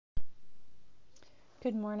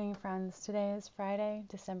Good morning, friends. Today is Friday,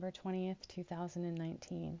 December 20th,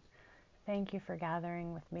 2019. Thank you for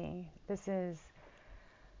gathering with me. This is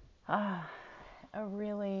a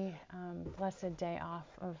really blessed day off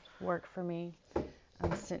of work for me.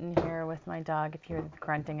 I'm sitting here with my dog. If you hear the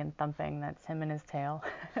grunting and thumping, that's him and his tail.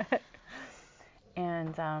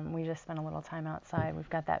 And we just spent a little time outside. We've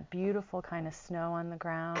got that beautiful kind of snow on the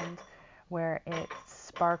ground where it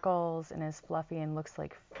sparkles and is fluffy and looks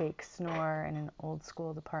like fake snore in an old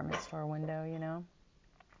school department store window,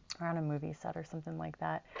 or on a movie set or something like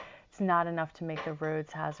that. It's not enough to make the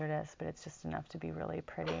roads hazardous, but it's just enough to be really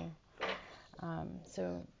pretty.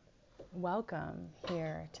 So welcome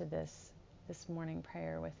here to this morning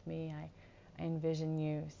prayer with me. I envision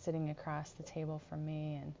you sitting across the table from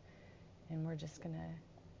me, and we're just going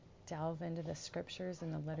to delve into the scriptures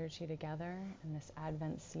and the liturgy together in this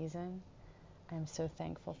Advent season. I'm so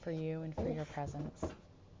thankful for you and for your presence.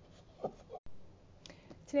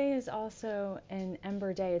 Today is also an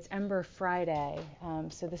Ember Day. It's Ember Friday.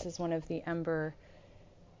 So this is one of the Ember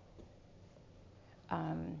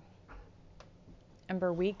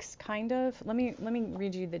weeks, kind of. Let me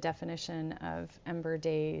read you the definition of Ember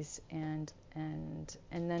Days and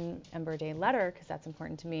then Ember Day letter, because that's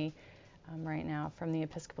important to me right now, from the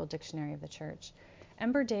Episcopal Dictionary of the Church.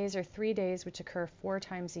 Ember Days are 3 days which occur 4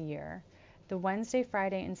 times a year: the Wednesday,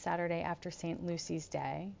 Friday, and Saturday after St. Lucy's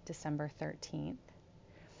Day, December 13th.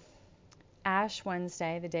 Ash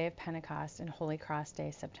Wednesday, the day of Pentecost, and Holy Cross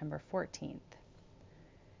Day, September 14th.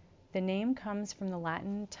 The name comes from the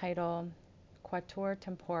Latin title Quatuor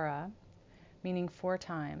Tempora, meaning 4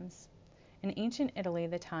 times. In ancient Italy,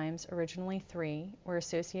 the times, originally 3, were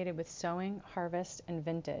associated with sowing, harvest, and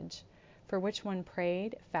vintage, for which one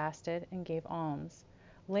prayed, fasted, and gave alms.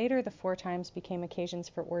 Later, the 4 times became occasions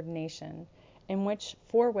for ordination,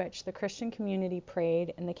 for which the Christian community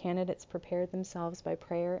prayed and the candidates prepared themselves by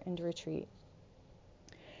prayer and retreat.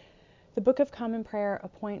 The Book of Common Prayer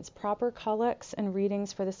appoints proper collects and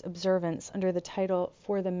readings for this observance under the title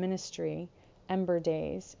For the Ministry, Ember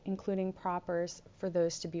Days, including propers for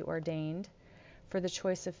those to be ordained, for the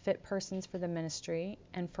choice of fit persons for the ministry,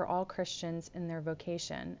 and for all Christians in their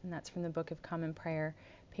vocation. And that's from the Book of Common Prayer,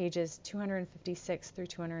 pages 256 through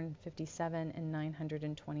 257 and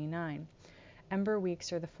 929. Ember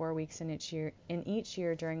weeks are the 4 weeks in each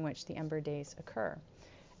year during which the Ember Days occur.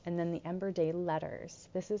 And then the Ember Day letters.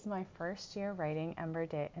 This is my first year writing an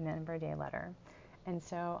Ember Day letter. And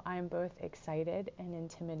so I'm both excited and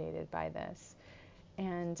intimidated by this.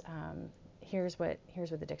 And here's what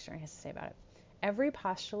the dictionary has to say about it. Every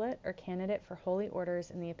postulate or candidate for holy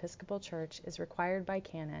orders in the Episcopal Church is required by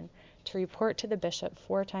canon to report to the bishop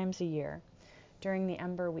 4 times a year during the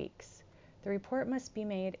Ember weeks. The report must be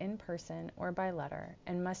made in person or by letter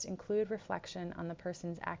and must include reflection on the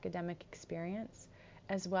person's academic experience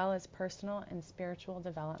as well as personal and spiritual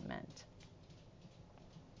development.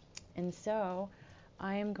 And so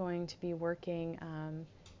I am going to be working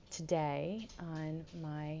today on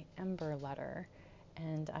my Ember letter,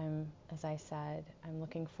 and as I said, I'm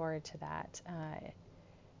looking forward to that.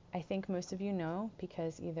 I think most of you know,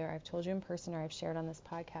 because either I've told you in person or I've shared on this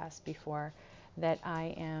podcast before, that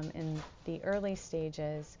I am in the early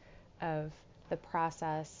stages of the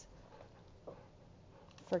process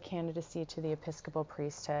for candidacy to the Episcopal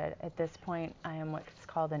priesthood. At this point, I am what's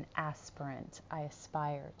called an aspirant. I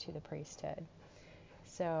aspire to the priesthood.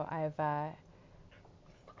 So I've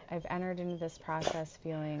entered into this process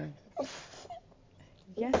feeling,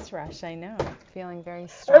 yes, Rush, I know, feeling very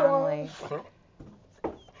strongly.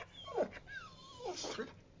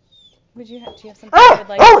 Do you have something you would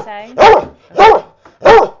like to say? Okay.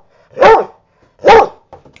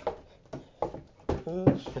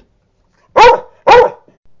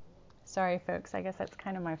 Sorry, folks. I guess that's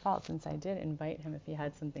kind of my fault, since I did invite him if he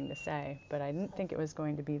had something to say, but I didn't think it was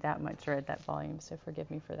going to be that much or at that volume, so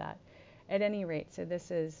forgive me for that. At any rate, so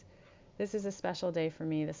this is a special day for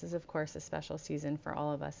me. This is, of course, a special season for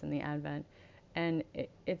all of us in the Advent, and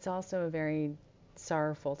it's also a very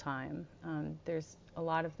sorrowful time. There's a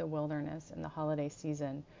lot of the wilderness in the holiday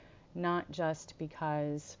season, not just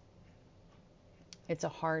because it's a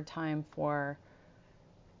hard time for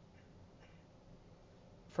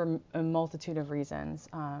a multitude of reasons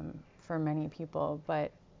for many people,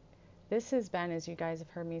 but this has been, as you guys have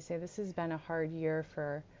heard me say, this has been a hard year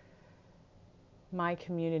for my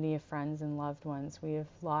community of friends and loved ones. We have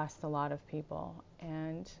lost a lot of people,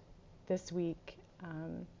 and this week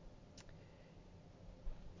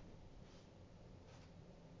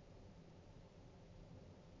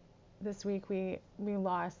we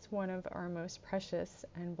lost one of our most precious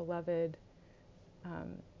and beloved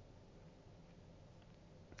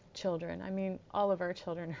children. I mean, all of our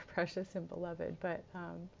children are precious and beloved, but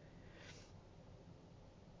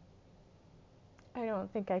I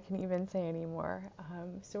don't think I can even say any more.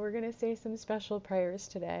 So we're going to say some special prayers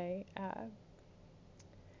today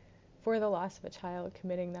for the loss of a child,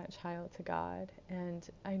 committing that child to God. And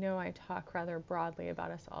I know I talk rather broadly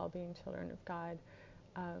about us all being children of God.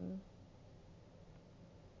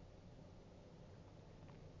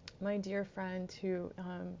 My dear friend who,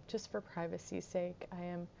 just for privacy's sake, I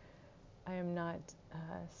am not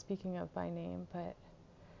speaking of by name, but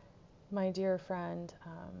my dear friend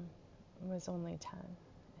was only 10.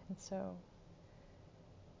 And so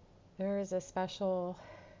there is a special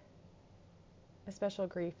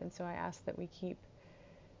grief, and so I ask that we keep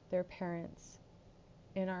their parents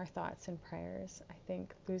in our thoughts and prayers. I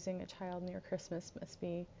think losing a child near Christmas must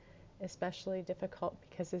be especially difficult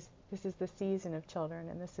because this is the season of children,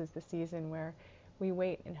 and this is the season where we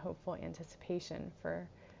wait in hopeful anticipation for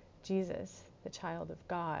Jesus, the child of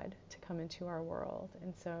God, to come into our world.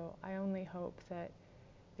 And so I only hope that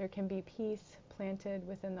there can be peace planted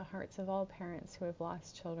within the hearts of all parents who have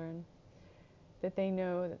lost children, that they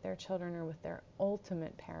know that their children are with their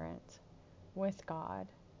ultimate parent, with God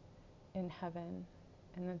in heaven,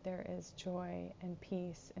 and that there is joy and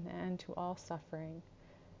peace and an end to all suffering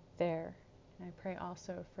there. And I pray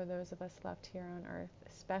also for those of us left here on earth,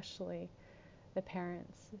 especially the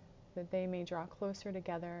parents, that they may draw closer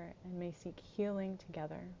together and may seek healing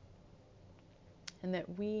together, and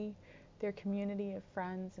that we, their community of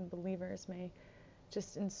friends and believers, may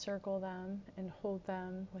just encircle them and hold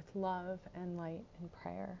them with love and light and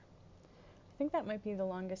prayer. I think that might be the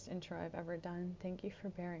longest intro I've ever done. Thank you for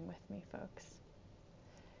bearing with me, folks.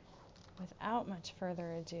 Without much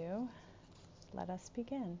further ado, let us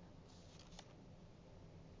begin.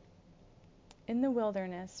 In the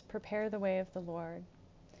wilderness, prepare the way of the Lord.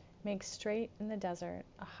 Make straight in the desert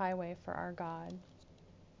a highway for our God.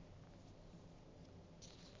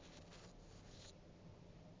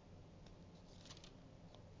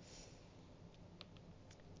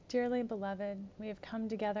 Dearly beloved, we have come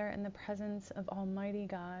together in the presence of Almighty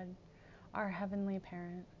God, our Heavenly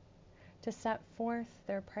Parent, to set forth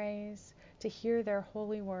their praise, to hear their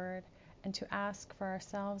holy word, and to ask for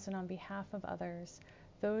ourselves and on behalf of others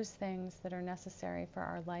those things that are necessary for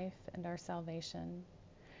our life and our salvation.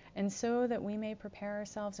 And so that we may prepare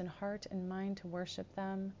ourselves in heart and mind to worship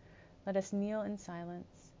them, let us kneel in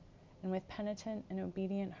silence, and with penitent and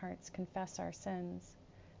obedient hearts confess our sins,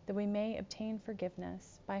 that we may obtain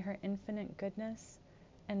forgiveness by her infinite goodness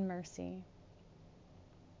and mercy.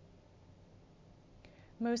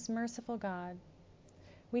 Most merciful God,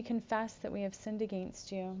 we confess that we have sinned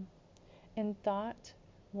against you in thought,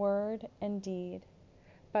 word, and deed,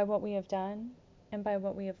 by what we have done and by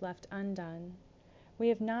what we have left undone. We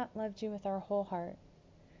have not loved you with our whole heart.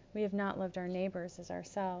 We have not loved our neighbors as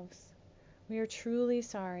ourselves. We are truly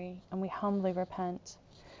sorry, and we humbly repent.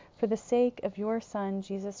 For the sake of your Son,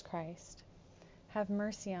 Jesus Christ, have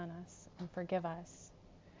mercy on us and forgive us,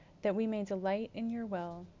 that we may delight in your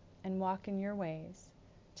will and walk in your ways,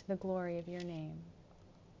 to the glory of your name.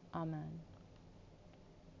 Amen.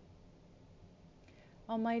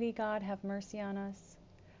 Almighty God, have mercy on us.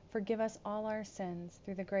 Forgive us all our sins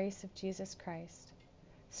through the grace of Jesus Christ.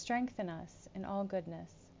 Strengthen us in all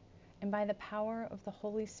goodness, and by the power of the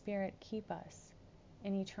Holy Spirit keep us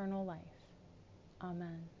in eternal life.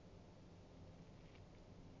 Amen.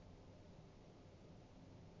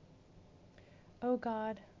 O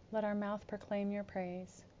God, let our mouth proclaim your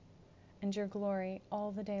praise, and your glory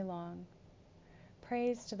all the day long.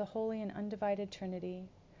 Praise to the Holy and Undivided Trinity,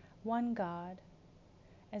 one God,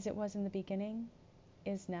 as it was in the beginning,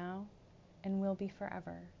 is now, and will be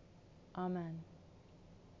forever. Amen.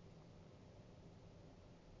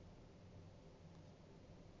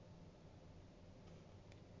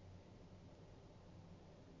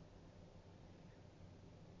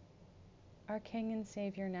 Our King and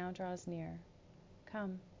Savior now draws near.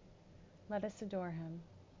 Come, let us adore him.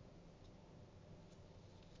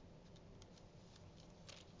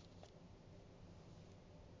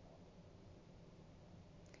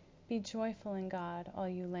 Be joyful in God, all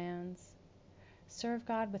you lands. Serve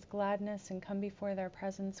God with gladness and come before their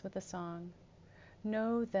presence with a song.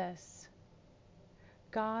 Know this,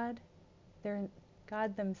 God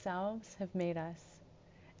themselves have made us,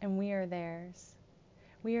 and we are theirs.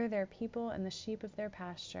 We are their people and the sheep of their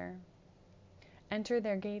pasture. Enter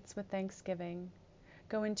their gates with thanksgiving.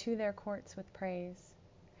 Go into their courts with praise.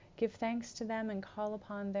 Give thanks to them and call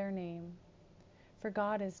upon their name. For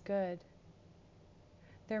God is good.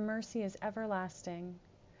 Their mercy is everlasting,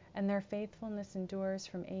 and their faithfulness endures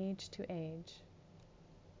from age to age.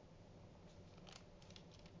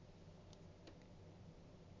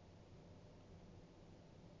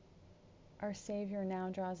 Our Savior now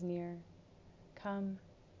draws near. Come,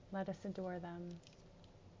 let us adore them.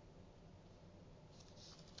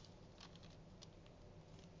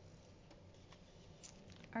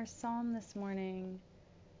 Our Psalms this morning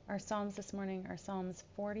are Psalms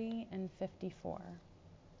 40 and 54.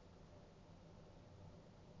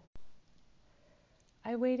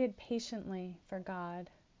 I waited patiently for God.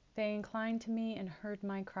 They inclined to me and heard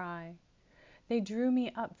my cry. They drew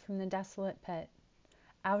me up from the desolate pit,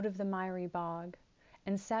 out of the miry bog,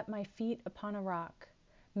 and set my feet upon a rock,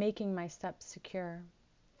 making my steps secure.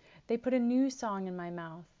 They put a new song in my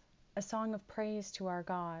mouth, a song of praise to our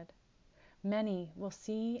God. Many will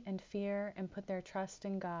see and fear and put their trust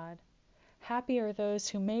in God. Happy are those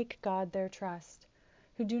who make God their trust,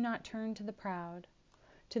 who do not turn to the proud,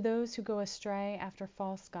 to those who go astray after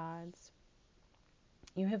false gods.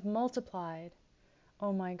 You have multiplied,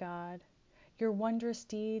 O my God, your wondrous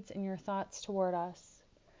deeds and your thoughts toward us.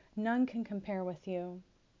 None can compare with you.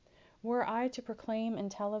 Were I to proclaim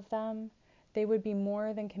and tell of them, they would be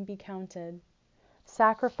more than can be counted.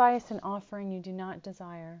 Sacrifice and offering you do not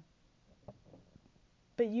desire,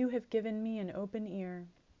 but you have given me an open ear.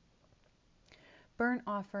 Burnt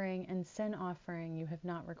offering and sin offering you have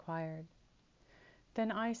not required.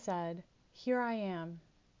 Then I said, Here I am.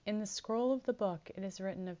 In the scroll of the book it is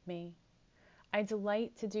written of me. I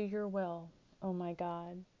delight to do your will, O my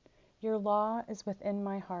God. Your law is within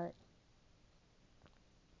my heart.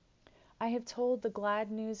 I have told the glad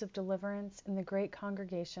news of deliverance in the great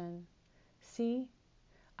congregation. See,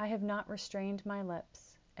 I have not restrained my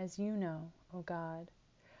lips, as you know, O God.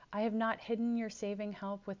 I have not hidden your saving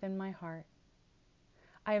help within my heart.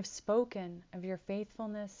 I have spoken of your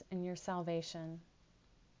faithfulness and your salvation.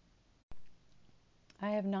 I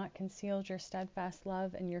have not concealed your steadfast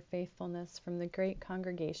love and your faithfulness from the great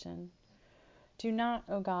congregation. Do not,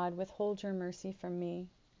 O God, withhold your mercy from me.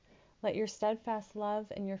 Let your steadfast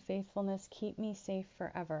love and your faithfulness keep me safe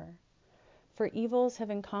forever. For evils have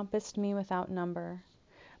encompassed me without number.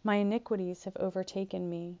 My iniquities have overtaken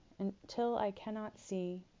me, until I cannot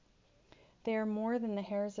see. They are more than the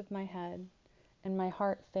hairs of my head, and my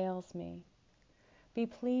heart fails me. Be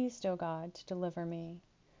pleased, O God, to deliver me.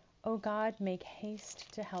 O God, make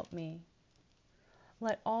haste to help me.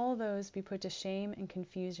 Let all those be put to shame and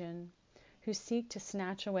confusion who seek to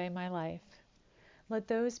snatch away my life. Let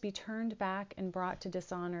those be turned back and brought to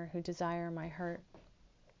dishonor who desire my hurt.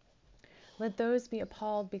 Let those be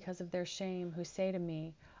appalled because of their shame who say to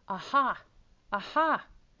me, Aha! Aha!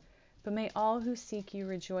 But may all who seek you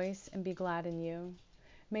rejoice and be glad in you.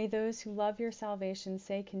 May those who love your salvation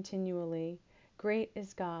say continually, Great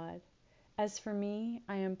is God. As for me,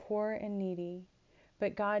 I am poor and needy,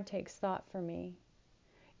 but God takes thought for me.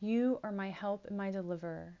 You are my help and my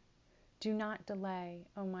deliverer. Do not delay,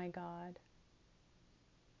 O my God.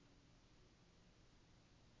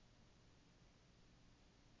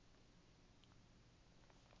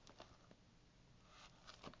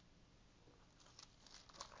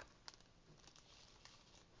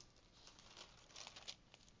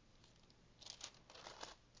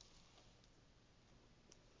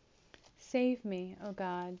 Save me, O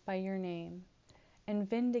God, by your name, and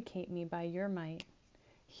vindicate me by your might.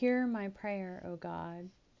 Hear my prayer, O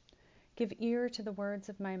God. Give ear to the words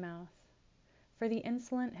of my mouth. For the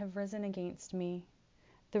insolent have risen against me.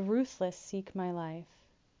 The ruthless seek my life.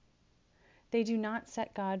 They do not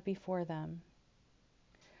set God before them.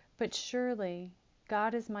 But surely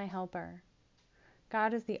God is my helper.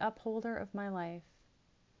 God is the upholder of my life.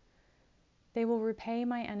 They will repay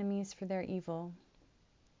my enemies for their evil.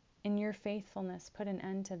 In your faithfulness put an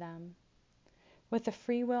end to them. With a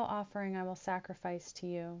free will offering I will sacrifice to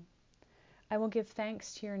you. I will give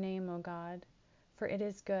thanks to your name, O God, for it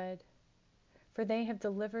is good. For they have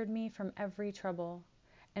delivered me from every trouble,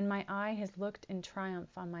 and my eye has looked in triumph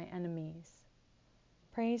on my enemies.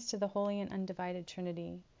 Praise to the Holy and Undivided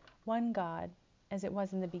Trinity, one God, as it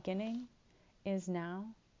was in the beginning, is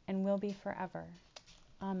now, and will be forever.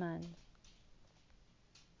 Amen.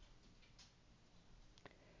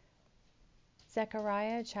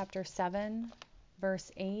 Zechariah chapter 7,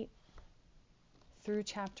 verse 8 through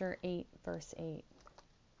chapter 8, verse 8.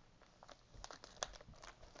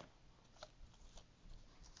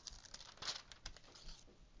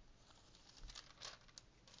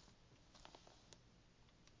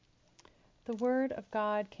 The word of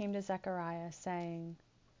God came to Zechariah, saying,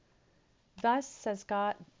 Thus says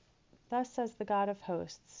the God of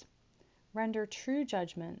hosts, render true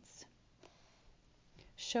judgments,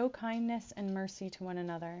 show kindness and mercy to one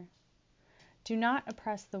another. Do not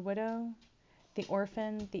oppress the widow, the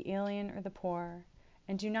orphan, the alien, or the poor,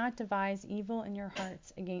 and do not devise evil in your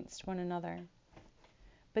hearts against one another.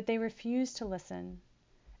 But they refused to listen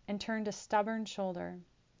and turned a stubborn shoulder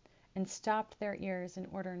and stopped their ears in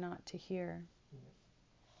order not to hear.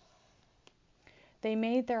 They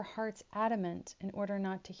made their hearts adamant in order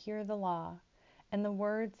not to hear the law and the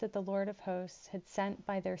words that the Lord of hosts had sent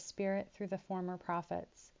by their Spirit through the former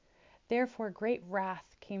prophets. Therefore great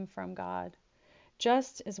wrath came from God.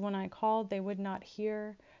 Just as when I called they would not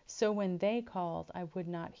hear, so when they called I would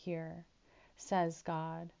not hear, says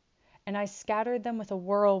God. And I scattered them with a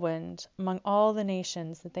whirlwind among all the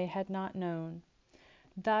nations that they had not known.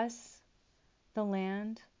 Thus the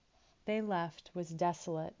land they left was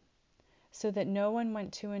desolate, so that no one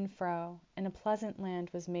went to and fro, and a pleasant land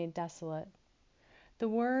was made desolate. The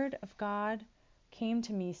word of God came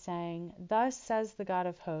to me, saying, Thus says the God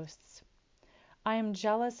of hosts, I am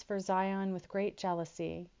jealous for Zion with great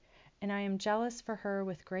jealousy, and I am jealous for her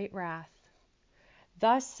with great wrath.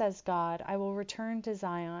 Thus says God, I will return to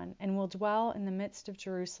Zion, and will dwell in the midst of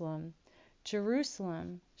Jerusalem.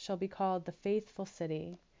 Jerusalem shall be called the faithful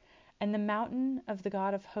city, and the mountain of the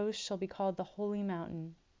God of hosts shall be called the holy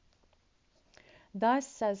mountain. Thus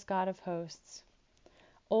says God of hosts,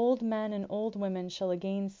 Old men and old women shall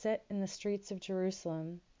again sit in the streets of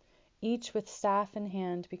Jerusalem, each with staff in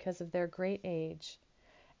hand because of their great age.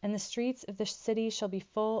 And the streets of the city shall be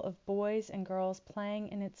full of boys and girls playing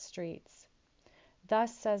in its streets.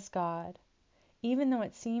 Thus says God, even though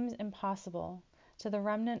it seems impossible to the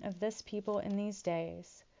remnant of this people in these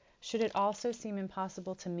days, should it also seem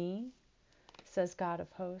impossible to me, says God of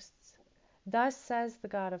hosts. Thus says the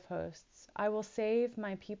God of hosts, I will save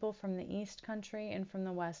my people from the east country and from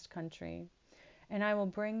the west country, and I will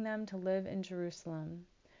bring them to live in Jerusalem.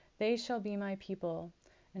 They shall be my people,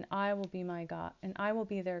 and I will be my God, and I will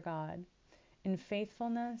be their God, in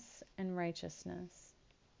faithfulness and righteousness.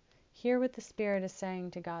 Hear what the Spirit is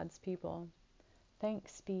saying to God's people.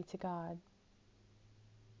 Thanks be to God.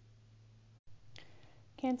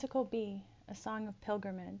 Canticle B, a song of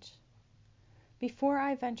pilgrimage. Before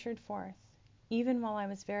I ventured forth, even while I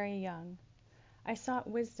was very young, I sought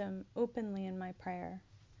wisdom openly in my prayer.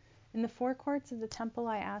 In the forecourts of the temple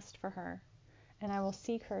I asked for her, and I will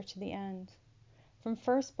seek her to the end. From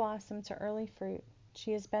first blossom to early fruit,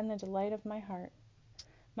 she has been the delight of my heart.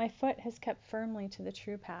 My foot has kept firmly to the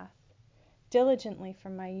true path. Diligently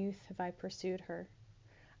from my youth have I pursued her.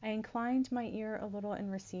 I inclined my ear a little and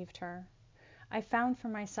received her. I found for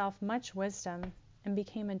myself much wisdom and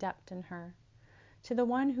became adept in her. To the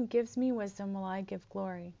one who gives me wisdom will I give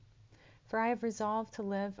glory, for I have resolved to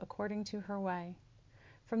live according to her way.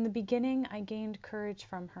 From the beginning I gained courage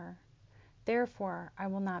from her. Therefore I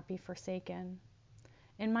will not be forsaken.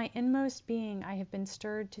 In my inmost being I have been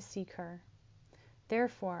stirred to seek her.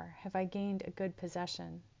 Therefore have I gained a good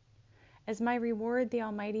possession. As my reward the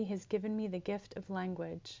Almighty has given me the gift of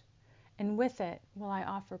language, and with it will I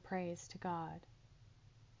offer praise to God.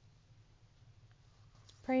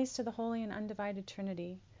 Praise to the Holy and Undivided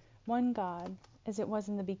Trinity, one God, as it was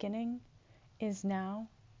in the beginning, is now,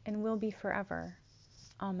 and will be forever.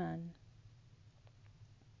 Amen.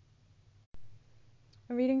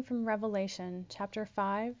 A reading from Revelation, chapter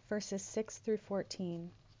 5, verses 6 through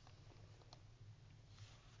 14.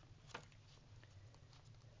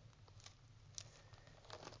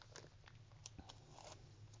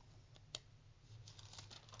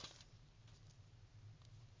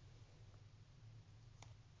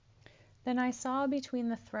 Then I saw between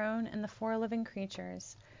the throne and the 4 living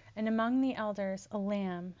creatures, and among the elders, a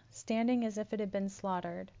lamb, standing as if it had been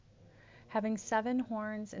slaughtered, having 7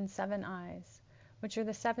 horns and 7 eyes, which are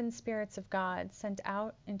the 7 spirits of God sent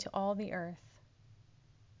out into all the earth.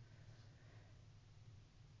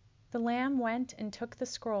 The Lamb went and took the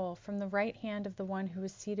scroll from the right hand of the one who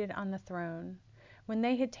was seated on the throne. When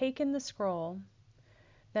they had taken the scroll,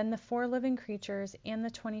 then the 4 living creatures and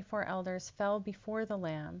the 24 elders fell before the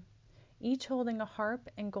Lamb, each holding a harp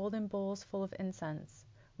and golden bowls full of incense,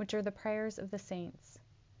 which are the prayers of the saints.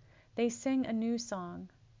 They sing a new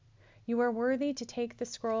song. You are worthy to take the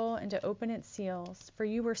scroll and to open its seals, for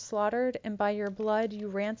you were slaughtered, and by your blood you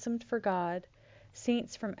ransomed for God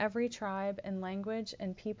saints from every tribe and language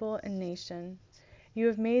and people and nation. You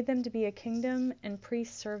have made them to be a kingdom and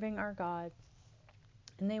priests serving our God,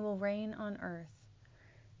 and they will reign on earth.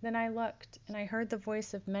 Then I looked, and I heard the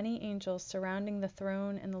voice of many angels surrounding the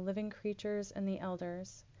throne and the living creatures and the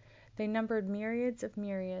elders. They numbered myriads of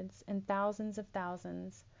myriads and thousands of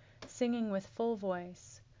thousands, singing with full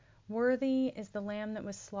voice, Worthy is the Lamb that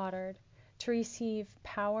was slaughtered, to receive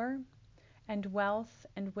power and wealth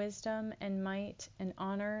and wisdom and might and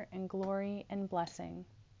honor and glory and blessing.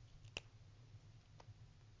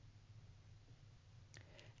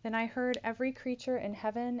 Then I heard every creature in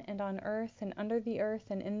heaven and on earth and under the earth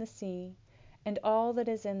and in the sea, and all that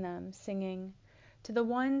is in them, singing, To the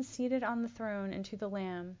one seated on the throne and to the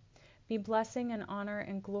Lamb, be blessing and honor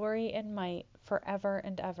and glory and might for ever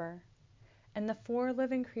and ever. And the 4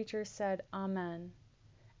 living creatures said, Amen.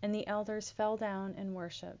 And the elders fell down and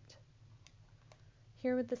worshipped.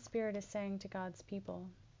 Hear what the Spirit is saying to God's people.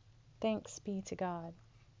 Thanks be to God.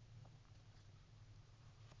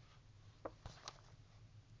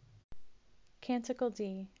 Canticle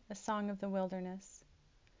D, a song of the wilderness.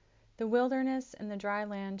 The wilderness and the dry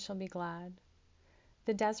land shall be glad.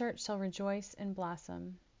 The desert shall rejoice and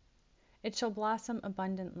blossom. It shall blossom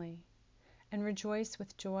abundantly, and rejoice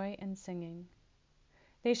with joy and singing.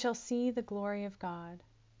 They shall see the glory of God,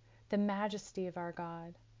 the majesty of our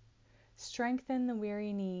God. Strengthen the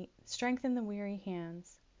weary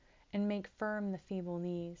hands, and make firm the feeble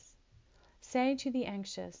knees. Say to the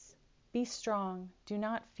anxious, Be strong, do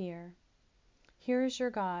not fear. Here is your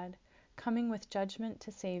God, coming with judgment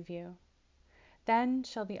to save you. Then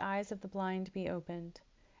shall the eyes of the blind be opened,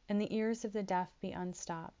 and the ears of the deaf be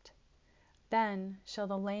unstopped. Then shall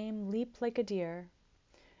the lame leap like a deer,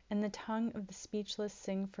 and the tongue of the speechless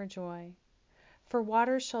sing for joy. For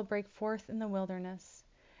waters shall break forth in the wilderness,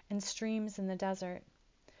 and streams in the desert.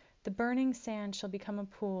 The burning sand shall become a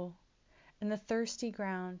pool, and the thirsty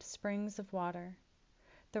ground springs of water.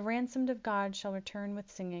 The ransomed of God shall return with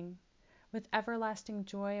singing, with everlasting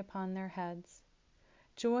joy upon their heads.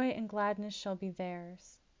 Joy and gladness shall be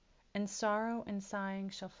theirs, and sorrow and sighing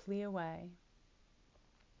shall flee away.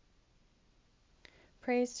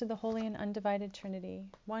 Praise to the Holy and Undivided Trinity,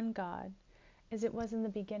 one God, as it was in the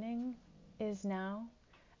beginning, is now,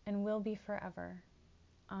 and will be forever.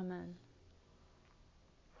 Amen.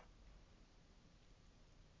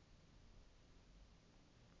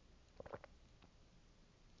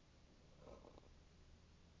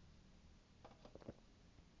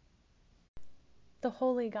 The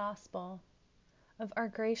Holy Gospel of our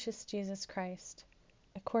gracious Jesus Christ,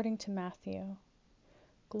 according to Matthew.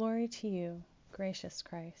 Glory to you, gracious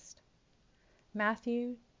Christ.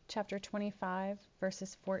 Matthew chapter 25,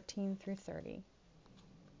 verses 14 through 30.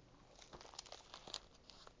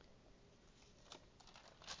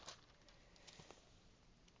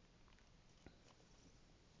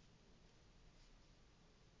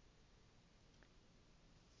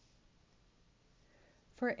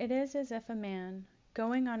 For it is as if a man,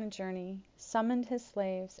 going on a journey, summoned his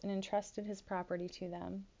slaves and entrusted his property to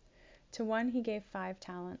them. To one he gave 5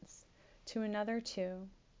 talents, to another 2,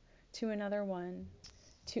 to another 1,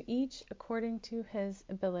 to each according to his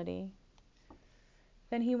ability.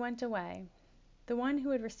 Then he went away. The one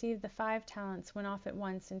who had received the 5 talents went off at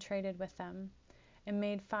once and traded with them, and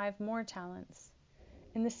made 5 more talents.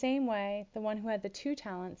 In the same way, the one who had the 2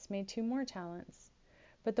 talents made 2 more talents.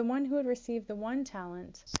 But the one who had received the 1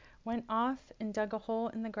 talent went off and dug a hole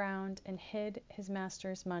in the ground and hid his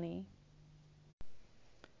master's money.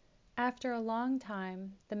 After a long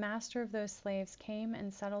time, the master of those slaves came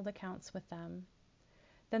and settled accounts with them.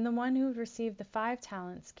 Then the one who had received the 5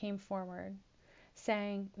 talents came forward,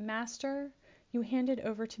 saying, Master, you handed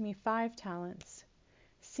over to me 5 talents.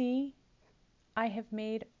 See, I have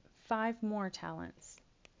made 5 more talents.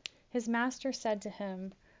 His master said to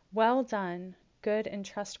him, Well done, good and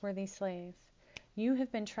trustworthy slave. You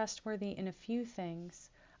have been trustworthy in a few things.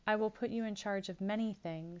 I will put you in charge of many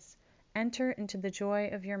things. Enter into the joy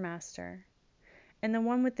of your master. And the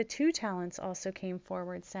one with the 2 talents also came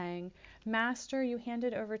forward, saying, Master, you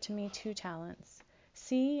handed over to me 2 talents.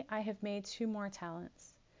 See, I have made 2 more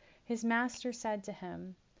talents. His master said to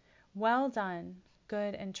him, Well done,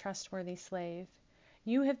 good and trustworthy slave.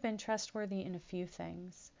 You have been trustworthy in a few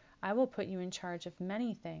things. I will put you in charge of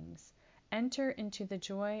many things. Enter into the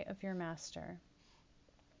joy of your master.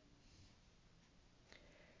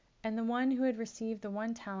 And the one who had received the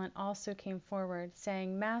 1 talent also came forward,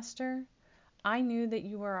 saying, Master, I knew that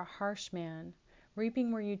you were a harsh man,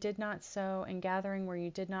 reaping where you did not sow and gathering where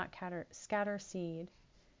you did not scatter seed.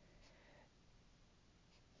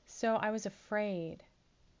 So I was afraid,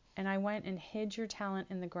 and I went and hid your talent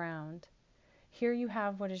in the ground. Here you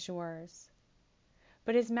have what is yours.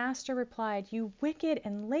 But his master replied, You wicked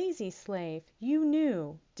and lazy slave, you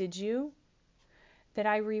knew, did you, that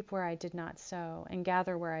I reap where I did not sow and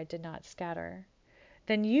gather where I did not scatter?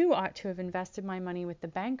 Then you ought to have invested my money with the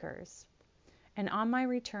bankers, and on my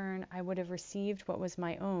return I would have received what was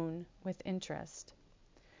my own with interest.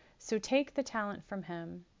 So take the talent from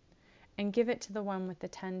him and give it to the one with the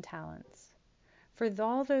 10 talents. For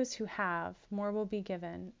all those who have, more will be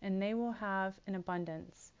given, and they will have in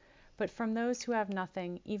abundance. But from those who have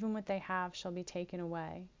nothing, even what they have shall be taken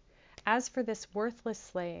away. As for this worthless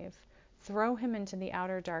slave, throw him into the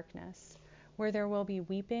outer darkness, where there will be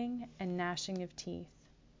weeping and gnashing of teeth.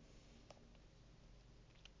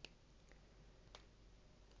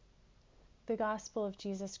 The Gospel of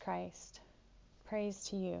Jesus Christ. Praise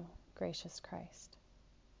to you, gracious Christ.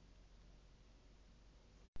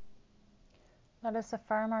 Let us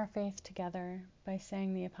affirm our faith together by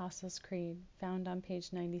saying the Apostles' Creed, found on page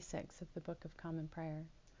 96 of the Book of Common Prayer.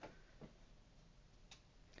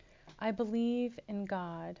 I believe in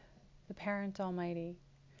God, the Parent Almighty,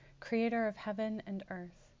 Creator of heaven and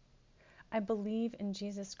earth. I believe in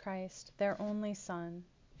Jesus Christ, their only Son,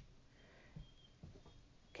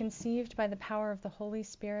 conceived by the power of the Holy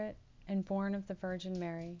Spirit and born of the Virgin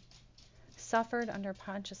Mary, suffered under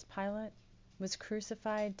Pontius Pilate, was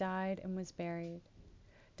crucified, died, and was buried,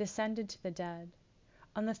 descended to the dead.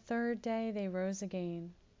 On the third day they rose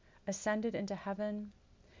again, ascended into heaven,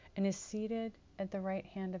 and is seated at the right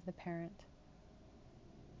hand of the Parent.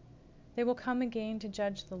 They will come again to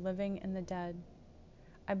judge the living and the dead.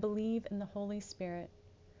 I believe in the Holy Spirit,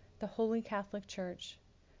 the Holy Catholic Church,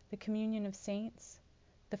 the communion of saints,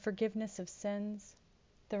 the forgiveness of sins,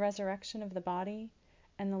 the resurrection of the body,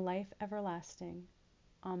 and the life everlasting.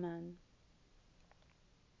 Amen.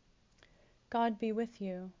 God be with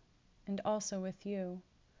you, and also with you.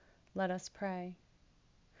 Let us pray.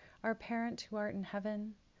 Our Parent who art in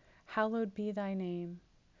heaven, hallowed be thy name.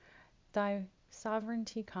 Thy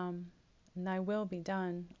sovereignty come, and thy will be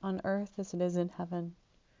done, on earth as it is in heaven.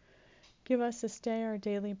 Give us this day our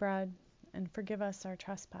daily bread, and forgive us our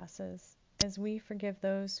trespasses, as we forgive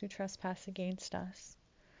those who trespass against us.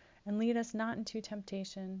 And lead us not into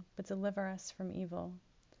temptation, but deliver us from evil.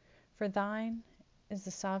 For thine is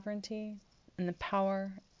the sovereignty, and the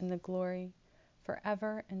power, and the glory,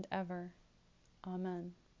 forever and ever.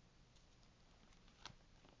 Amen.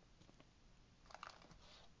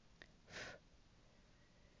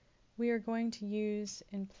 We are going to use,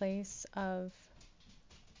 in place of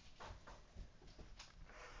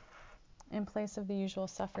the usual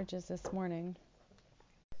suffrages this morning,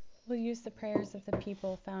 we'll use the prayers of the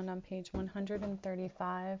people found on page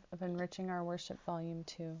 135 of Enriching Our Worship, Volume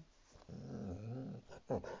 2.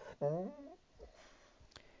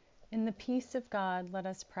 In the peace of God, let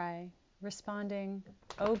us pray, responding,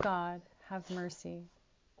 O God, have mercy.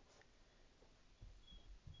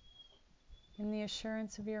 In the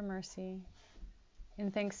assurance of your mercy, in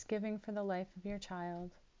thanksgiving for the life of your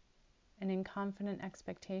child, and in confident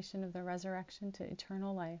expectation of the resurrection to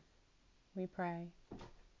eternal life, we pray,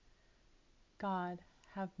 God,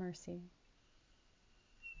 have mercy.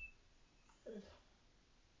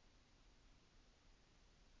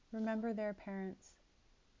 Remember their parents.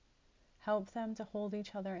 Help them to hold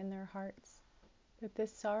each other in their hearts, that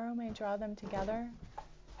this sorrow may draw them together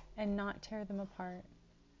and not tear them apart.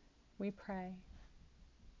 We pray,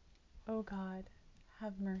 O God,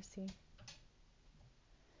 have mercy.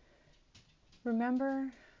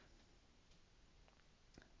 Remember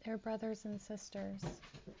their brothers and sisters,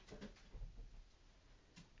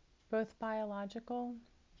 both biological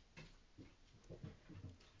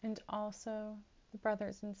and also the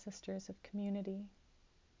brothers and sisters of community,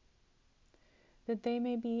 that they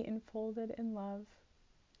may be enfolded in love,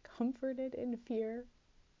 comforted in fear,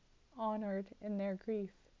 honored in their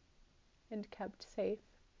grief, and kept safe.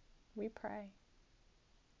 We pray,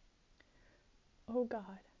 O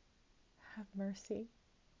God, have mercy.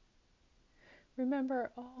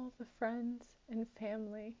 Remember all the friends and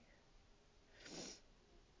family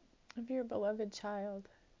of your beloved child,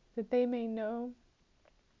 that they may know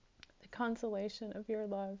the consolation of your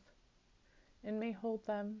love and may hold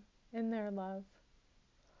them in their love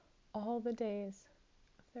all the days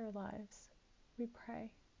of their lives. We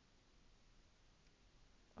pray,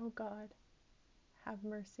 O God, have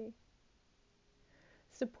mercy.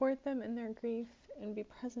 Support them in their grief and be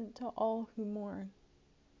present to all who mourn.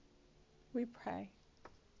 We pray,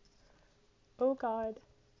 O God,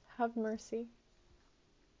 have mercy.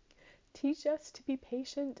 Teach us to be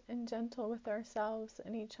patient and gentle with ourselves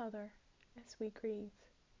and each other as we grieve.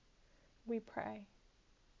 We pray,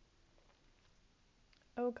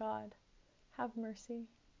 O God, have mercy.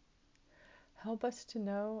 Help us to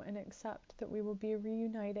know and accept that we will be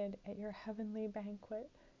reunited at your heavenly banquet.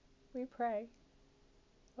 We pray,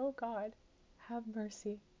 O God, have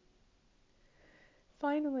mercy.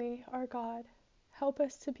 Finally, our God, help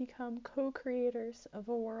us to become co-creators of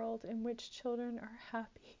a world in which children are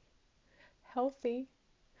happy, healthy,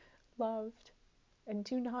 loved, and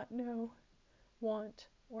do not know want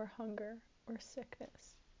or hunger or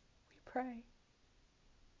sickness. We pray,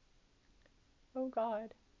 O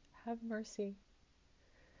God, have mercy.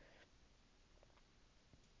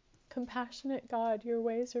 Compassionate God, your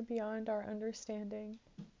ways are beyond our understanding,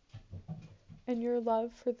 and your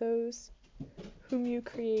love for those whom you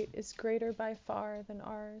create is greater by far than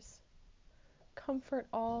ours. Comfort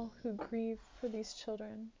all who grieve for these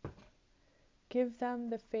children. Give them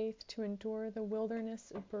the faith to endure the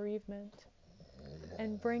wilderness of bereavement,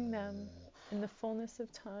 and bring them, in the fullness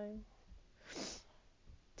of time,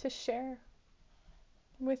 to share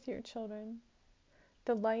with your children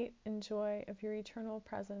the light and joy of your eternal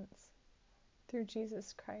presence through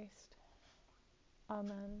Jesus Christ.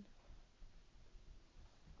 Amen.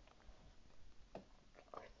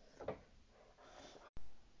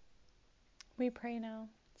 We pray now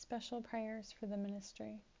special prayers for the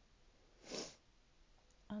ministry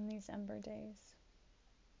on these Ember Days.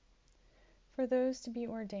 For those to be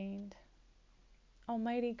ordained,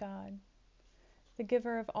 Almighty God, the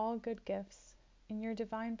giver of all good gifts, in your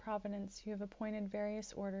divine providence you have appointed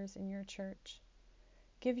various orders in your church.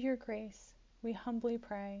 Give your grace, we humbly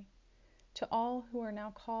pray, to all who are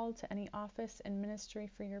now called to any office and ministry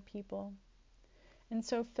for your people, and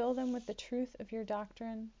so fill them with the truth of your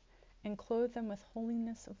doctrine and clothe them with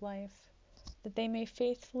holiness of life, that they may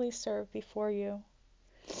faithfully serve before you,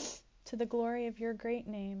 to the glory of your great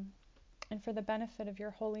name and for the benefit of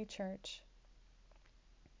your holy church.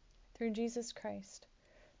 Through Jesus Christ,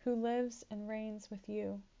 who lives and reigns with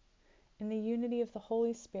you in the unity of the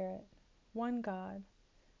Holy Spirit, one God,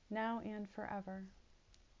 now and forever.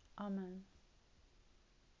 Amen.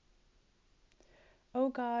 O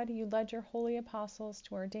God, you led your holy apostles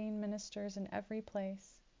to ordain ministers in every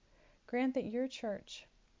place. Grant that your church,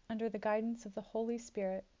 under the guidance of the Holy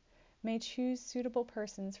Spirit, may choose suitable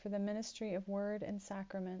persons for the ministry of word and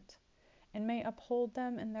sacrament, and may uphold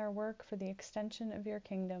them in their work for the extension of your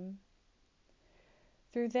kingdom.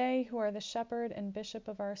 Through they who are the shepherd and bishop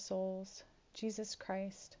of our souls, Jesus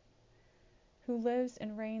Christ, who lives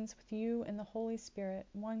and reigns with you in the Holy Spirit,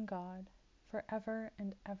 one God, forever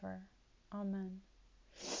and ever. Amen.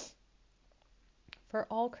 For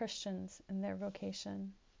all Christians in their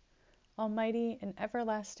vocation, Almighty and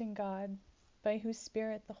everlasting God, by whose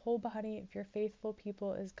Spirit the whole body of your faithful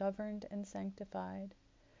people is governed and sanctified,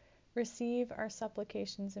 receive our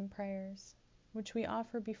supplications and prayers, which we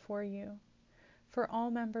offer before you, for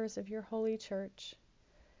all members of your holy church,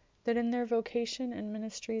 that in their vocation and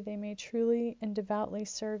ministry they may truly and devoutly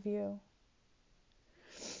serve you.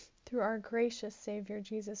 Through our gracious Savior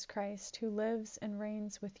Jesus Christ, who lives and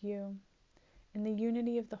reigns with you in the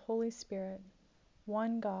unity of the Holy Spirit,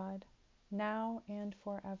 one God, now and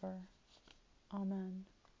forever. Amen.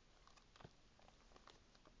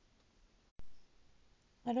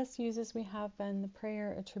 Let us use as we have been the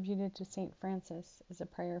prayer attributed to St. Francis as a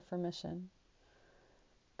prayer for mission.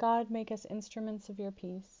 God, make us instruments of your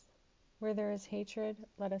peace. Where there is hatred,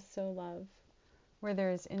 let us sow love. Where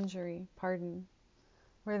there is injury, pardon.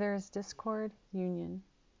 Where there is discord, union.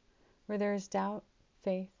 Where there is doubt,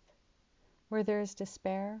 faith. Where there is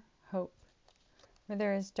despair, hope. Where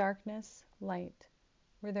there is darkness, light.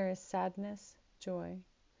 Where there is sadness, joy.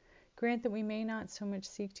 Grant that we may not so much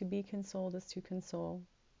seek to be consoled as to console,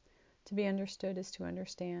 to be understood as to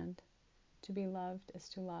understand, to be loved as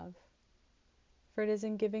to love. For it is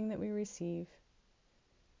in giving that we receive,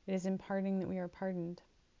 it is in parting that we are pardoned,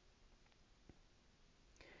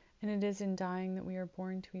 and it is in dying that we are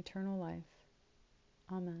born to eternal life.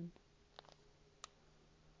 Amen.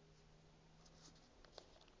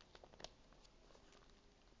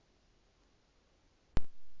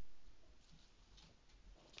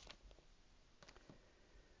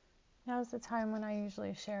 Now is the time when I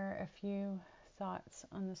usually share a few thoughts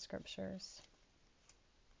on the scriptures.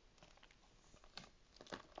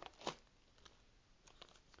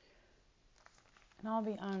 And I'll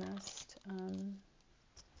be honest,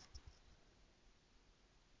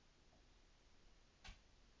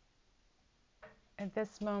 at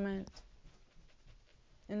this moment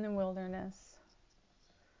in the wilderness,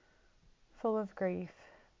 full of grief,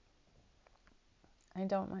 I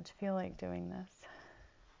don't much feel like doing this.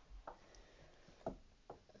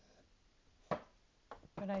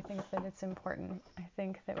 But I think that it's important. I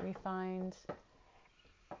think that we find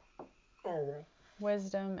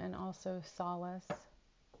wisdom and also solace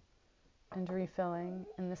and refilling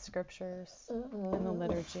in the scriptures, in the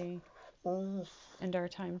liturgy, and our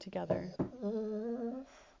time together.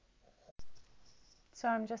 So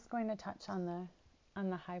I'm just going to touch on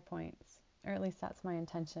the high points, or at least that's my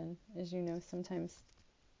intention. As you know, sometimes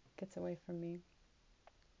it gets away from me.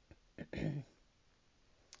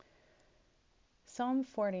 Psalm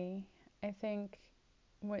 40, I think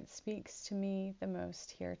what speaks to me the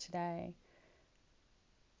most here today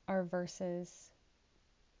are verse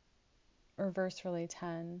really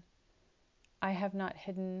 10, I have not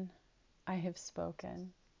hidden, I have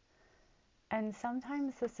spoken. And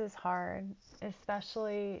sometimes this is hard,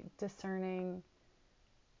 especially discerning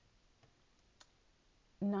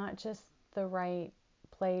not just the right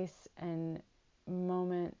place and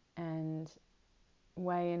moment and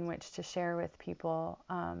way in which to share with people,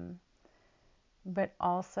 but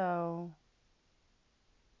also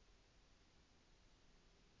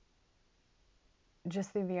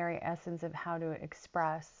just the very essence of how to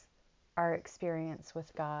express our experience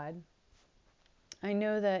with God. I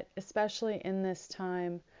know that especially in this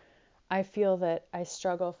time, I feel that I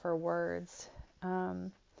struggle for words.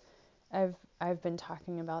 Um, I've been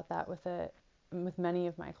talking about that with many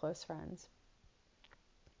of my close friends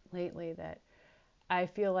lately, that I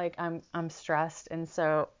feel like I'm stressed, and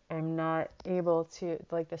so I'm not able to,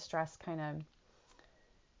 like, the stress kind of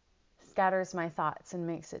scatters my thoughts and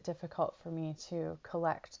makes it difficult for me to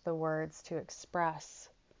collect the words to express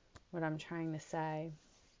what I'm trying to say.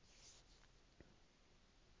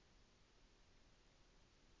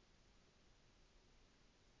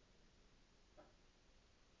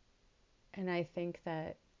 And I think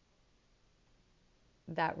that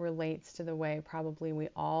that relates to the way probably we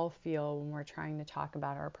all feel when we're trying to talk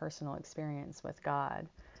about our personal experience with God.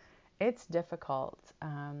 It's difficult.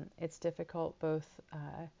 It's difficult both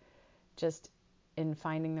just in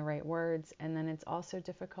finding the right words, and then it's also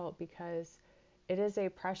difficult because it is a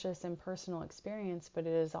precious and personal experience, but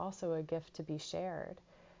it is also a gift to be shared.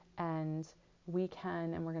 And we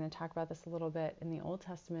can, and we're going to talk about this a little bit in the Old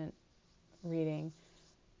Testament reading,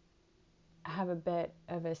 have a bit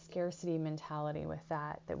of a scarcity mentality with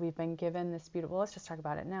that we've been given this beautiful, let's just talk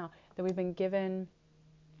about it now, that we've been given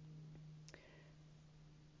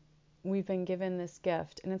this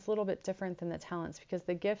gift, and it's a little bit different than the talents because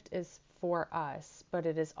the gift is for us, but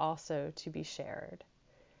it is also to be shared.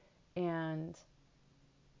 And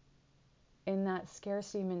in that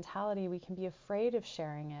scarcity mentality, we can be afraid of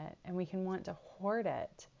sharing it and we can want to hoard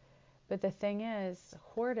it. But the thing is,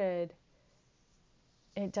 hoarded,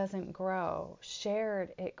 it doesn't grow.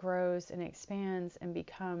 Shared, it grows and expands and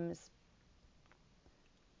becomes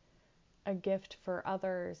a gift for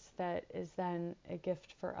others that is then a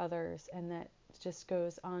gift for others, and that just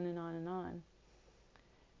goes on and on and on.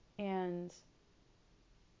 And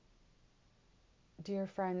dear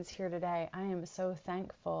friends here today, I am so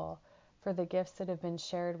thankful for the gifts that have been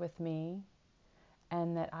shared with me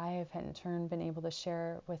and that I have in turn been able to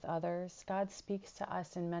share with others. God speaks to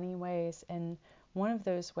us in many ways, and one of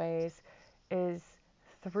those ways is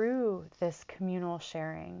through this communal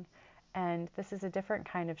sharing. And this is a different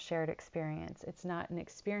kind of shared experience. It's not an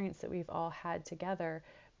experience that we've all had together,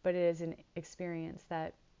 but it is an experience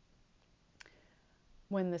that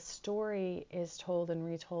when the story is told and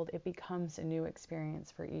retold, it becomes a new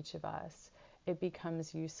experience for each of us. It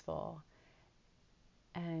becomes useful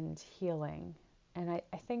and healing. And I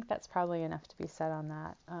think that's probably enough to be said on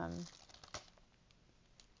that.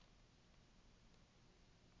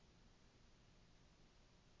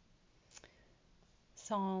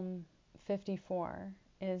 Psalm 54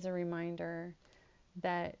 is a reminder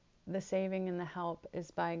that the saving and the help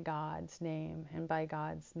is by God's name and by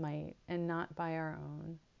God's might and not by our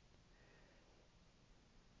own.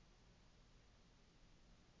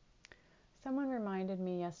 Someone reminded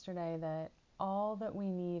me yesterday that all that we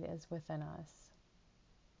need is within us.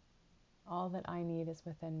 All that I need is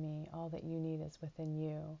within me. All that you need is within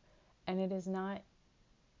you. And it is not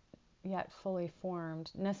yet fully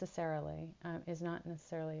formed necessarily, is not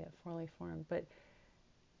necessarily fully formed, but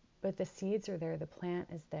the seeds are there, the plant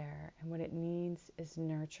is there, and what it needs is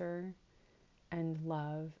nurture and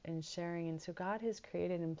love and sharing. And so God has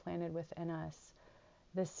created and planted within us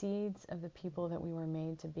the seeds of the people that we were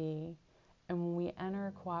made to be. And when we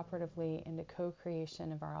enter cooperatively into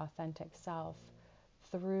co-creation of our authentic self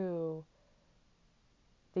through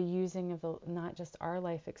the using of not just our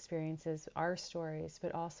life experiences, our stories,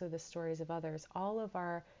 but also the stories of others, all of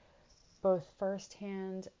our both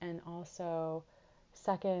firsthand and also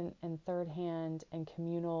second and third hand and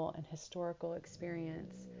communal and historical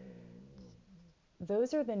experience,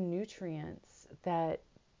 those are the nutrients that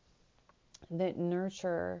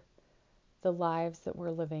nurture the lives that we're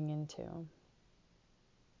living into.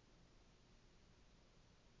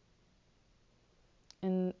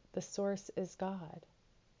 And the source is God.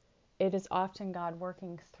 It is often God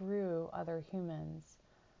working through other humans,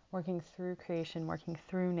 working through creation, working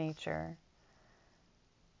through nature.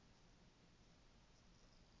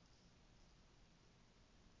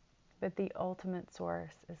 But the ultimate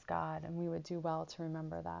source is God, and we would do well to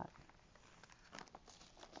remember that.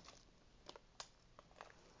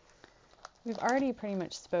 We've already pretty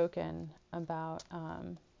much spoken about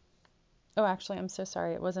Oh, actually, I'm so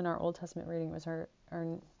sorry. It wasn't our Old Testament reading. It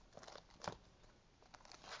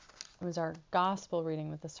was our gospel reading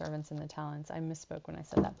with the servants and the talents. I misspoke when I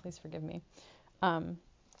said that. Please forgive me. But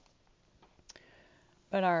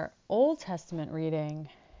our Old Testament reading,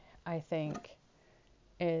 I think,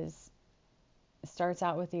 starts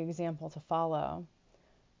out with the example to follow.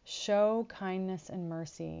 Show kindness and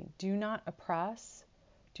mercy. Do not oppress.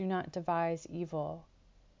 Do not devise evil.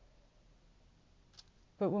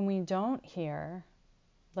 But when we don't hear,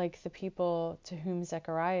 like the people to whom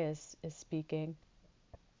Zechariah is speaking,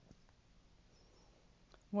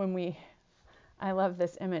 I love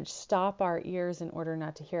this image, stop our ears in order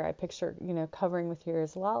not to hear. I picture, covering with your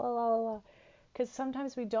ears, la, la, la, la, la. Because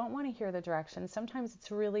sometimes we don't want to hear the direction. Sometimes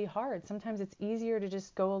it's really hard. Sometimes it's easier to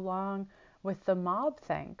just go along with the mob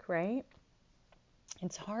think, right?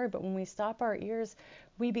 It's hard, but when we stop our ears,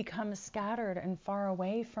 we become scattered and far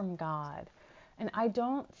away from God. And I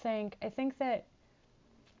think that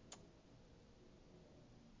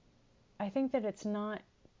it's not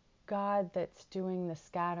God that's doing the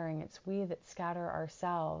scattering. It's we that scatter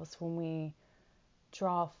ourselves when we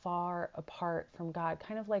draw far apart from God.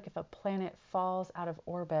 Kind of like if a planet falls out of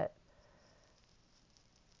orbit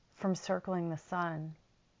from circling the sun.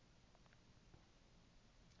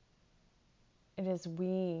 It is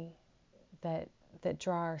we that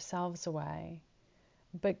draw ourselves away.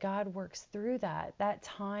 But God works through that. That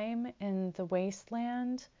time in the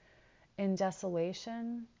wasteland, in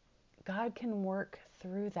desolation, God can work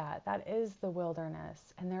through that. That is the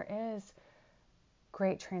wilderness. And there is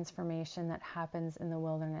great transformation that happens in the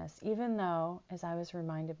wilderness. Even though, as I was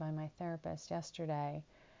reminded by my therapist yesterday,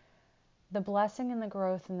 the blessing and the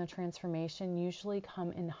growth and the transformation usually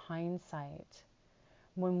come in hindsight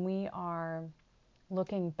when we are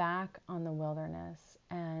looking back on the wilderness,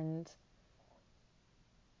 and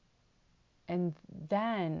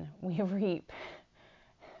then we reap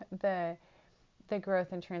the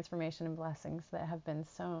growth and transformation and blessings that have been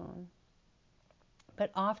sown.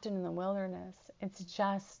 But often in the wilderness, it's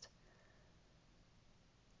just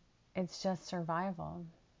survival.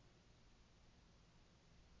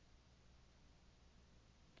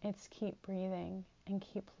 It's keep breathing and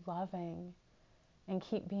keep loving and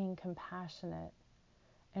keep being compassionate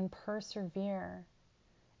and persevere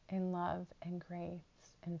in love and grace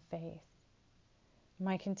and faith.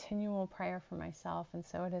 My continual prayer for myself, and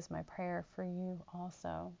so it is my prayer for you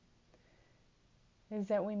also, is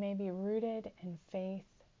that we may be rooted in faith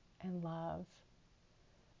and love,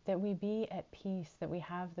 that we be at peace, that we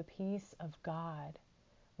have the peace of God,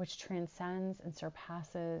 which transcends and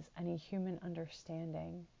surpasses any human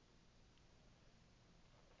understanding,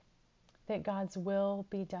 that God's will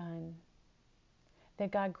be done, that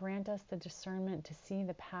God grant us the discernment to see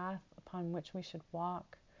the path upon which we should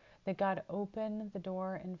walk, that God open the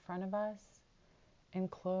door in front of us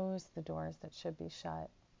and close the doors that should be shut.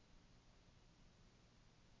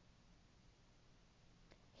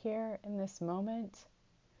 Here in this moment,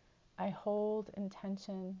 I hold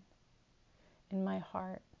intention in my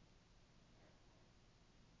heart,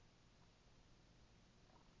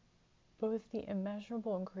 both the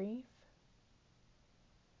immeasurable grief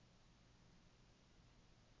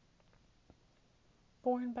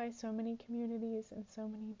borne by so many communities and so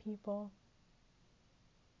many people,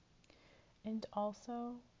 and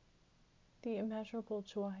also the immeasurable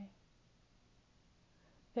joy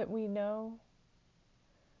that we know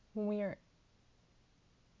when we are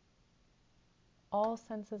all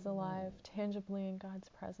senses alive, tangibly in God's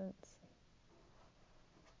presence.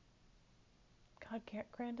 God,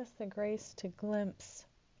 grant us the grace to glimpse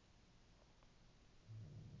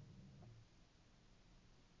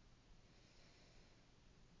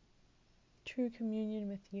true communion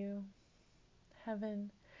with you,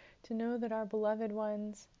 heaven, to know that our beloved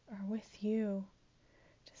ones are with you.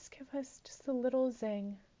 Just give us just a little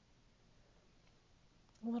zing,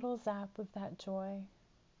 a little zap of that joy,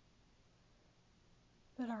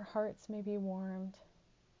 that our hearts may be warmed,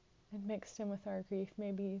 and mixed in with our grief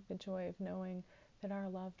may be the joy of knowing that our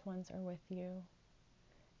loved ones are with you,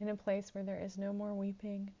 in a place where there is no more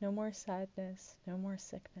weeping, no more sadness, no more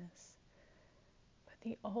sickness, but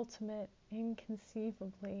the ultimate,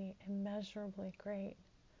 inconceivably, immeasurably great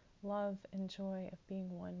love and joy of being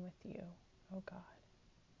one with you, O God.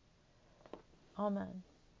 Amen.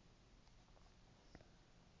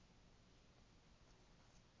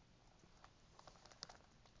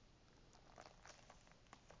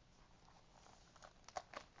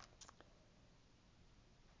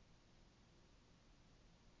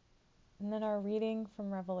 And then our reading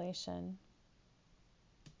from Revelation.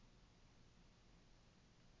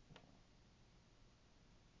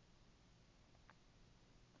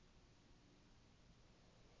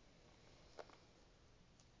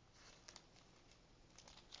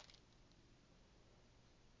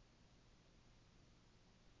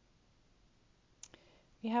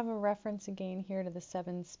 We have a reference again here to the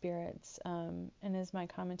seven spirits, and as my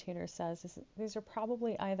commentator says, these are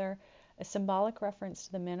probably either a symbolic reference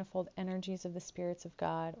to the manifold energies of the spirits of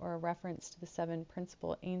God or a reference to the seven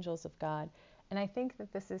principal angels of God. And I think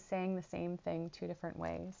that this is saying the same thing two different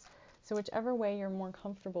ways. So whichever way you're more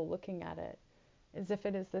comfortable looking at it, as if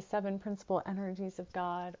it is the seven principal energies of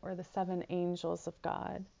God or the seven angels of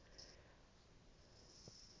God.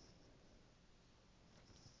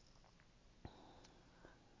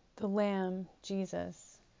 The Lamb,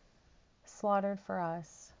 Jesus, slaughtered for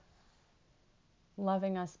us,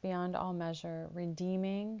 loving us beyond all measure,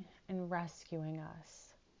 redeeming and rescuing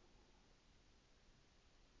us.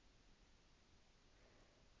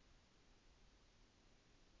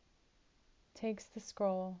 Takes the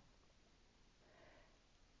scroll,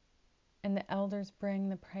 and the elders bring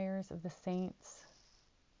the prayers of the saints,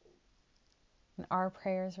 and our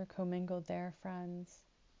prayers are commingled there, friends.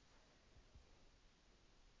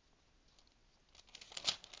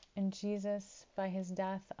 And Jesus, by his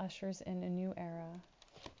death, ushers in a new era.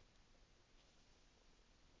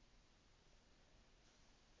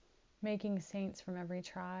 Making saints from every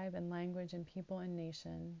tribe and language and people and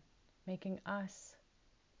nation, making us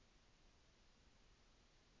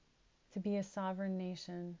to be a sovereign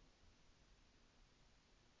nation.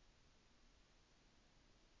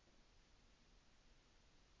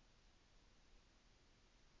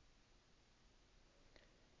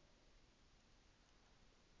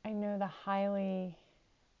 I know the highly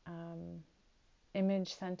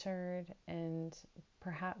image-centered and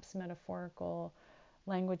perhaps metaphorical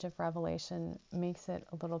language of Revelation makes it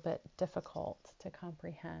a little bit difficult to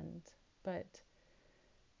comprehend, but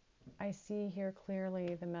I see here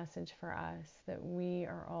clearly the message for us that we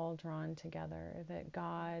are all drawn together, that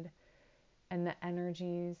God and the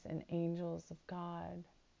energies and angels of God,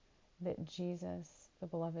 that Jesus, the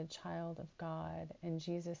beloved child of God, and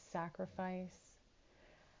Jesus' sacrifice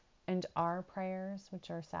and our prayers,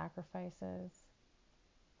 which are sacrifices,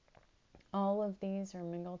 all of these are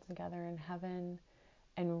mingled together in heaven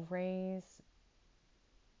and raise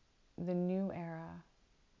the new era.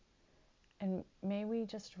 And may we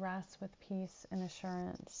just rest with peace and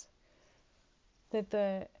assurance that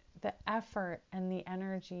the effort and the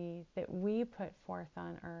energy that we put forth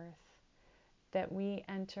on earth, that we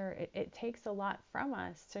enter, it takes a lot from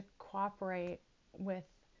us to cooperate with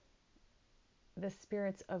the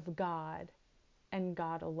spirits of God and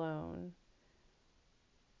God alone.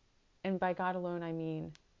 And by God alone, I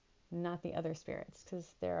mean not the other spirits, because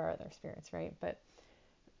there are other spirits, right? But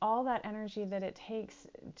all that energy that it takes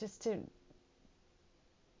just to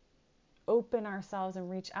open ourselves and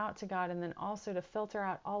reach out to God, and then also to filter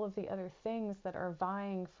out all of the other things that are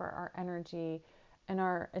vying for our energy and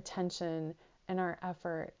our attention and our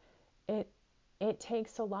effort. It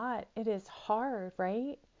takes a lot. It is hard,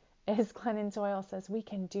 right? As Glennon Doyle says, we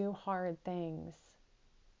can do hard things.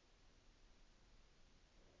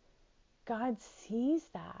 God sees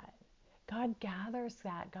that. God gathers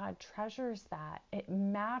that. God treasures that. It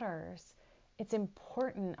matters. It's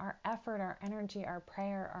important. Our effort, our energy, our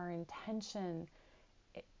prayer, our intention,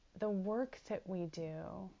 the work that we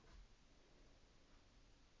do.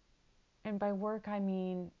 And by work, I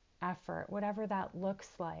mean effort, whatever that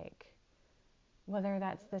looks like. Whether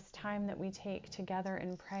that's this time that we take together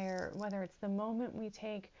in prayer, whether it's the moment we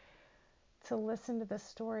take to listen to the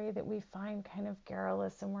story that we find kind of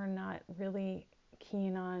garrulous and we're not really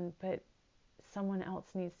keen on, but someone else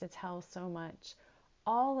needs to tell so much.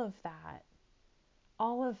 All of that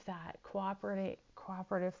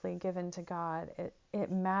cooperatively given to God,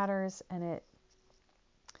 it matters, and it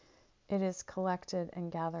is collected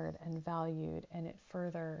and gathered and valued, and it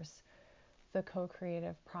furthers the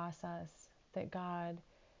co-creative process that God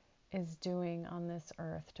is doing on this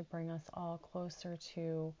earth to bring us all closer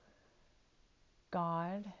to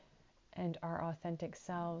God and our authentic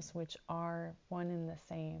selves, which are one and the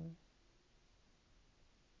same.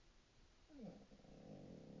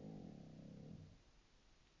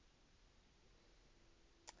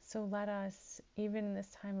 So let us, even in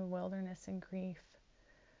this time of wilderness and grief,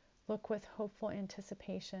 look with hopeful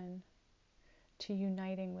anticipation to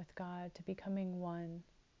uniting with God, to becoming one,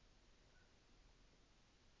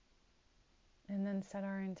 and then set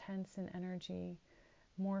our intents and energy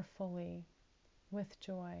more fully with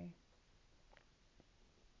joy.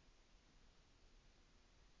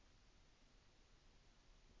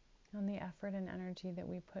 On the effort and energy that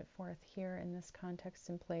we put forth here in this context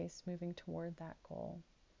and place, moving toward that goal.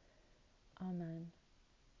 Amen.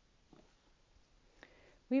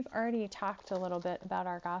 We've already talked a little bit about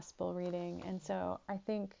our gospel reading, and so I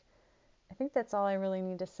think that's all I really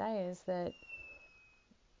need to say, is that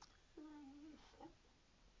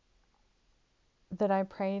that I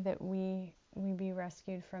pray that we be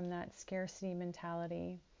rescued from that scarcity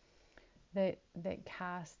mentality that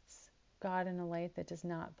casts God in a light that does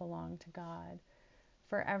not belong to God.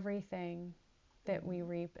 For everything that we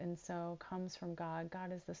reap and sow comes from God.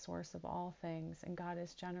 God is the source of all things, and God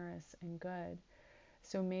is generous and good.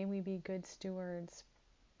 So may we be good stewards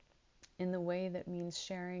in the way that means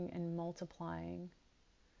sharing and multiplying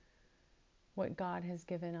what God has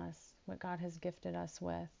given us, what God has gifted us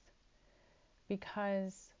with.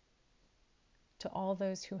 Because to all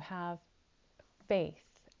those who have faith,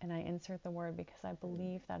 and I insert the word because I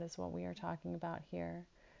believe that is what we are talking about here,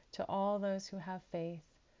 to all those who have faith,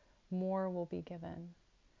 more will be given.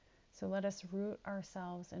 So let us root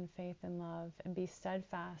ourselves in faith and love and be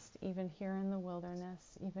steadfast, even here in the wilderness,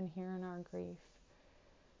 even here in our grief.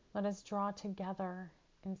 Let us draw together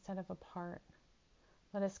instead of apart.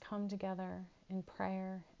 Let us come together in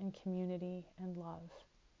prayer and community and love.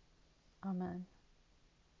 Amen.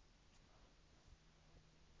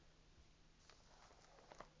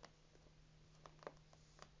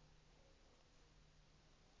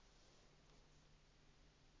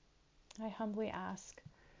 I humbly ask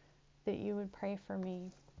that you would pray for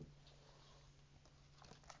me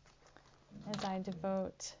as I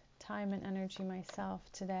devote time and energy myself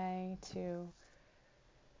today to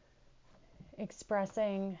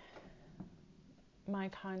expressing my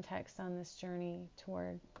context on this journey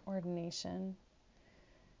toward ordination,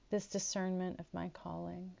 this discernment of my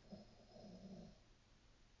calling.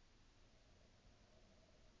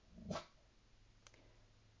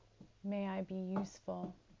 May I be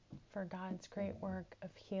useful for God's great work of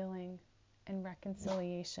healing and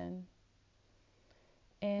reconciliation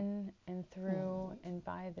in and through and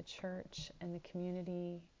by the church and the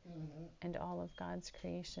community and all of God's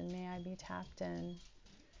creation. May I be tapped in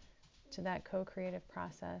to that co-creative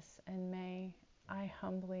process, and may I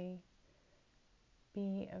humbly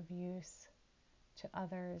be of use to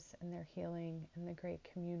others in their healing and the great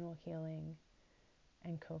communal healing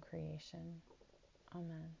and co-creation.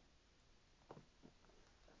 Amen.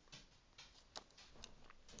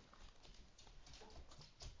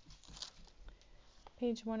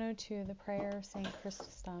 Page 102, the Prayer of St.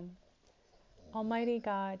 Chrysostom. Almighty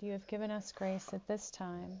God, you have given us grace at this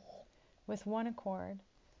time, with one accord,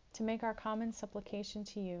 to make our common supplication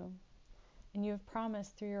to you, and you have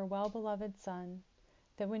promised through your well-beloved Son,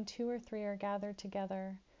 that when 2 or 3 are gathered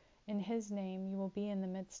together in his name, you will be in the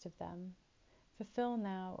midst of them. Fulfill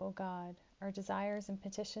now, O God, our desires and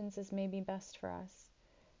petitions as may be best for us,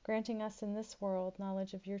 granting us in this world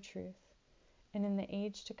knowledge of your truth, and in the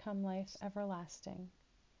age to come life everlasting.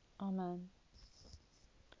 Amen.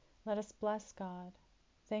 Let us bless God.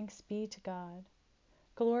 Thanks be to God.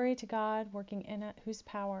 Glory to God, working in it, whose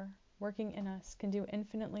power, working in us, can do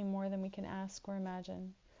infinitely more than we can ask or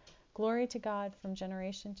imagine. Glory to God from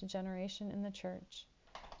generation to generation in the Church,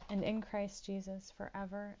 and in Christ Jesus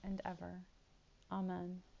forever and ever.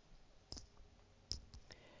 Amen.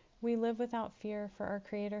 We live without fear, for our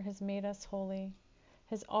Creator has made us holy,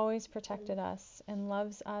 has always protected us, and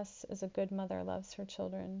loves us as a good mother loves her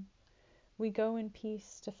children. We go in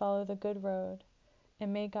peace to follow the good road,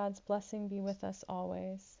 and may God's blessing be with us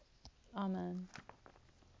always. Amen.